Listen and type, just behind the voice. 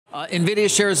NVIDIA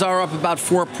shares are up about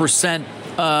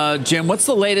 4%. Jim, what's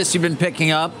the latest you've been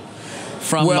picking up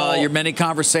from your many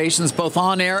conversations, both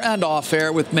on air and off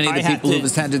air, with many of the people who've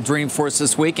attended Dreamforce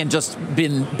this week and just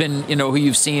been who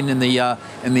you've seen in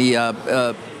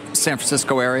the San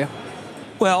Francisco area?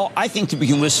 Well, I think that we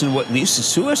can listen to what Lisa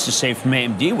Su has to say from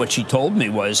AMD. What she told me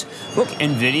was, look,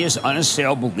 NVIDIA's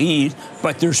unassailable lead,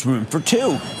 but there's room for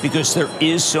two because there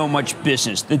is so much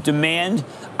business. The demand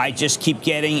I just keep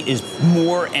getting is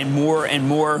more and more and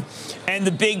more. And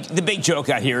the big joke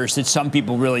out here is that some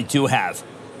people really do have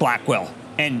Blackwell,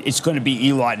 and it's going to be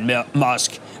Elon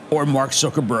Musk or Mark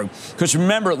Zuckerberg. Because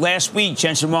remember, last week,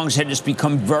 Jensen Huang said it's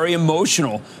become very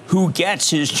emotional who gets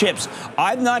his chips.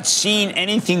 I've not seen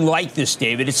anything like this,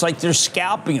 David. It's like they're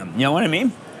scalping him. You know what I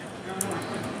mean?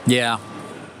 Yeah.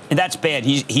 And that's bad.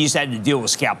 He's had to deal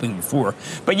with scalping before.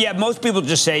 But yeah, most people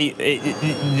just say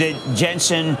that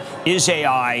Jensen is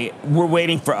AI. We're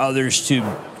waiting for others to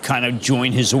kind of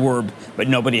join his orb, but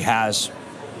nobody has.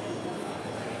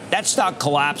 That stock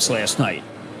collapsed last night.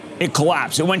 It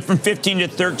collapsed. It went from 15 to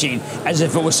 13 as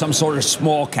if it was some sort of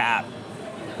small cap.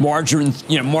 Margarine,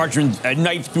 margarine, a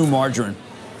knife through margarine.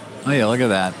 Oh, yeah, look at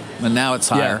that. And now it's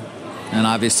higher. Yeah. And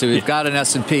obviously we've got an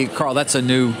S&P. Carl, that's a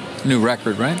new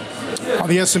record, right? On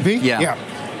the S&P? Yeah.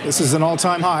 This is an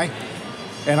all-time high.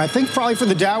 And I think probably for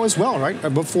the Dow as well, right?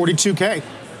 About 42K.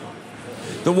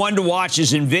 The one to watch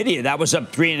is NVIDIA. That was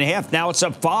up 3.5. Now it's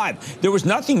up 5. There was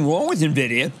nothing wrong with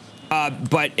NVIDIA.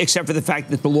 But except for the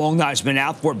fact that the long night's been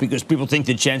out for it because people think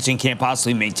that Jensen can't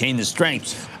possibly maintain the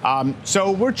strength.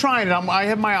 So we're trying it. I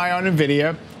have my eye on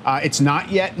NVIDIA. It's not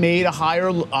yet made a higher,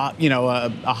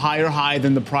 a higher high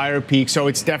than the prior peak. So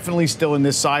it's definitely still in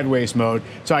this sideways mode.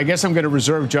 So I guess I'm going to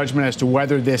reserve judgment as to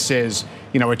whether this is,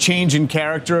 a change in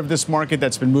character of this market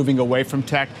that's been moving away from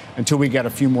tech until we get a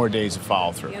few more days of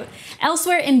follow through.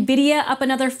 Elsewhere, NVIDIA up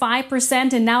another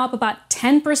 5% and now up about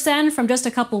 10% from just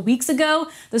a couple weeks ago.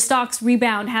 The stock's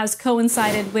rebound has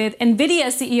coincided with NVIDIA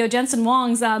CEO Jensen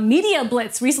Huang's media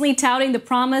blitz, recently touting the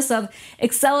promise of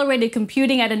accelerated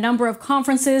computing at a number of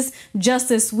conferences just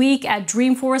this week at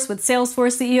Dreamforce with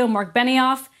Salesforce CEO Mark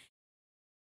Benioff.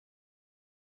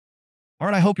 All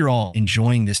right, I hope you're all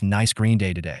enjoying this nice green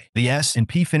day today. The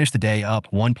S&P finished the day up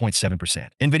 1.7%.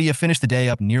 NVIDIA finished the day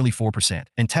up nearly 4%.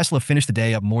 And Tesla finished the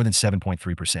day up more than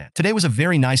 7.3%. Today was a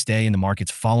very nice day in the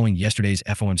markets following yesterday's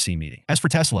FOMC meeting. As for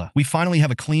Tesla, we finally have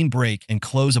a clean break and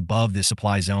close above this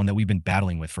supply zone that we've been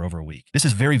battling with for over a week. This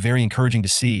is very, very encouraging to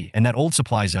see, and that old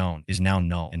supply zone is now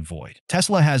null and void.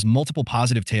 Tesla has multiple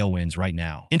positive tailwinds right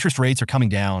now. Interest rates are coming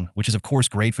down, which is of course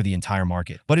great for the entire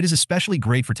market, but it is especially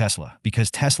great for Tesla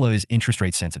because Tesla is interest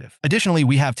rate sensitive. Additionally,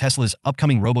 we have Tesla's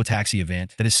upcoming Robotaxi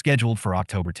event that is scheduled for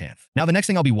October 10th. Now, the next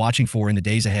thing I'll be watching for in the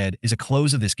days ahead is a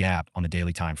close of this gap on the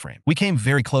daily time frame. We came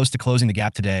very close to closing the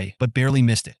gap today, but barely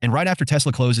missed it. And right after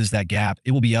Tesla closes that gap,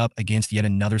 it will be up against yet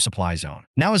another supply zone.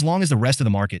 Now, as long as the rest of the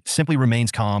market simply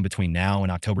remains calm between now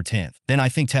and October 10th, then I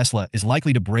think Tesla is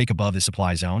likely to break above the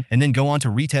supply zone and then go on to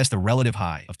retest the relative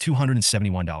high of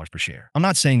 $271 per share. I'm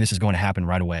not saying this is going to happen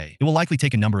right away. It will likely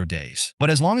take a number of days. But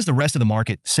as long as the rest of the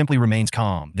market simply remains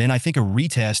calm, then I think a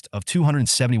retest of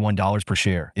 $271 per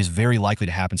share is very likely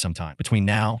to happen sometime between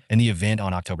now and the event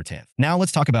on October 10th. Now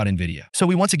let's talk about NVIDIA. So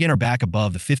we once again are back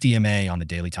above the 50 MA on the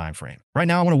daily time frame. Right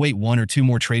now I want to wait 1 or 2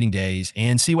 more trading days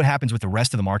and see what happens with the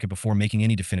rest of the market before making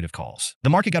any definitive calls.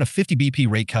 The market got a 50 BP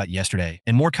rate cut yesterday,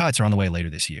 and more cuts are on the way later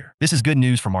this year. This is good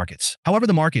news for markets. However,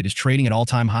 the market is trading at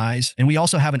all-time highs, and we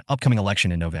also have an upcoming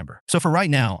election in November. So for right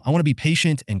now, I want to be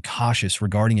patient and cautious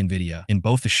regarding NVIDIA in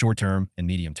both the short term and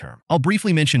medium term. I'll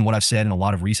briefly mention what I've said in a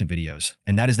lot of recent videos,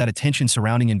 and that is that attention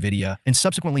surrounding NVIDIA and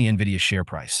subsequently NVIDIA's share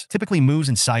price typically moves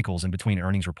in cycles in between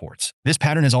earnings reports. This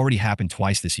pattern has already happened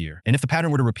twice this year, and if the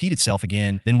pattern were to repeat itself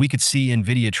again, then we could see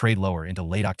NVIDIA trade lower into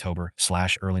late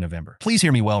October/early November. Please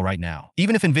hear me well right now.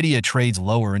 Even if NVIDIA trades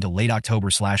lower into late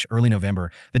October/early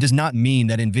November, that does not mean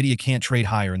that NVIDIA can't trade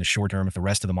higher in the short term if the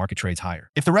rest of the market trades higher.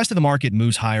 If the rest of the market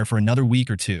moves higher for another week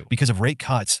or two because of rate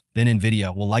cuts, then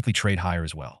NVIDIA will likely trade higher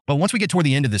as well. But once we get toward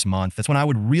the end of this month, that's when I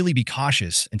would really be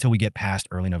cautious until we get past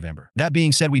early November. That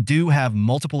being said, we do have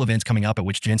multiple events coming up at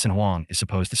which Jensen Huang is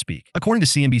supposed to speak. According to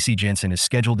CNBC, Jensen is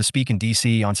scheduled to speak in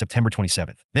DC on September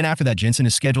 27th. Then after that, Jensen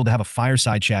is scheduled to have a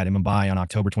fireside chat in Mumbai on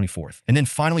October 24th. And then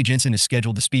finally, Jensen is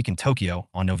scheduled to speak in Tokyo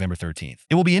on November 13th.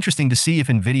 It will be interesting to see if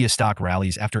NVIDIA stock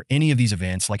rallies after any of these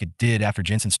events like it did after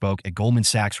Jensen spoke at Goldman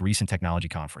Sachs' recent technology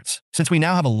conference. Since we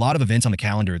now have a lot of events on the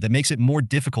calendar, that makes it more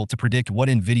difficult difficult to predict what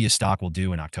NVIDIA stock will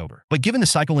do in October. But given the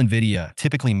cycle NVIDIA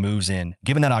typically moves in,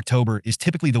 given that October is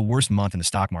typically the worst month in the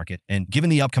stock market, and given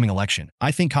the upcoming election,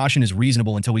 I think caution is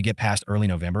reasonable until we get past early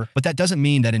November, but that doesn't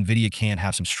mean that NVIDIA can't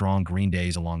have some strong green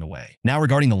days along the way. Now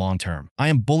regarding the long term, I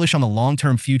am bullish on the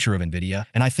long-term future of NVIDIA,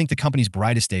 and I think the company's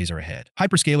brightest days are ahead.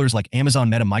 Hyperscalers like Amazon,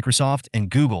 Meta, Microsoft, and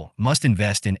Google must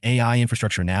invest in AI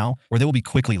infrastructure now, or they will be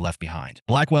quickly left behind.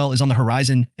 Blackwell is on the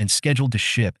horizon and scheduled to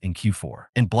ship in Q4.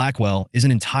 And Blackwell is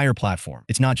an entire platform.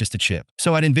 It's not just a chip.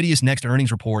 So at NVIDIA's next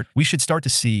earnings report, we should start to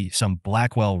see some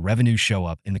Blackwell revenue show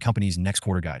up in the company's next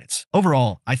quarter guidance.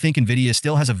 Overall, I think NVIDIA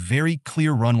still has a very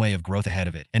clear runway of growth ahead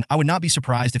of it, and I would not be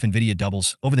surprised if NVIDIA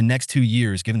doubles over the next 2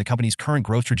 years given the company's current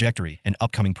growth trajectory and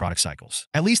upcoming product cycles.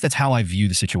 At least that's how I view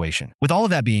the situation. With all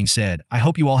of that being said, I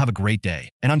hope you all have a great day,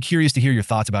 and I'm curious to hear your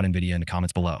thoughts about NVIDIA in the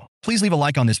comments below. Please leave a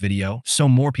like on this video so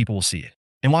more people will see it.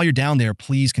 And while you're down there,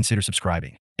 please consider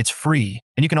subscribing. It's free,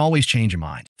 and you can always change your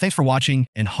mind. Thanks for watching,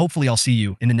 and hopefully I'll see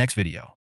you in the next video.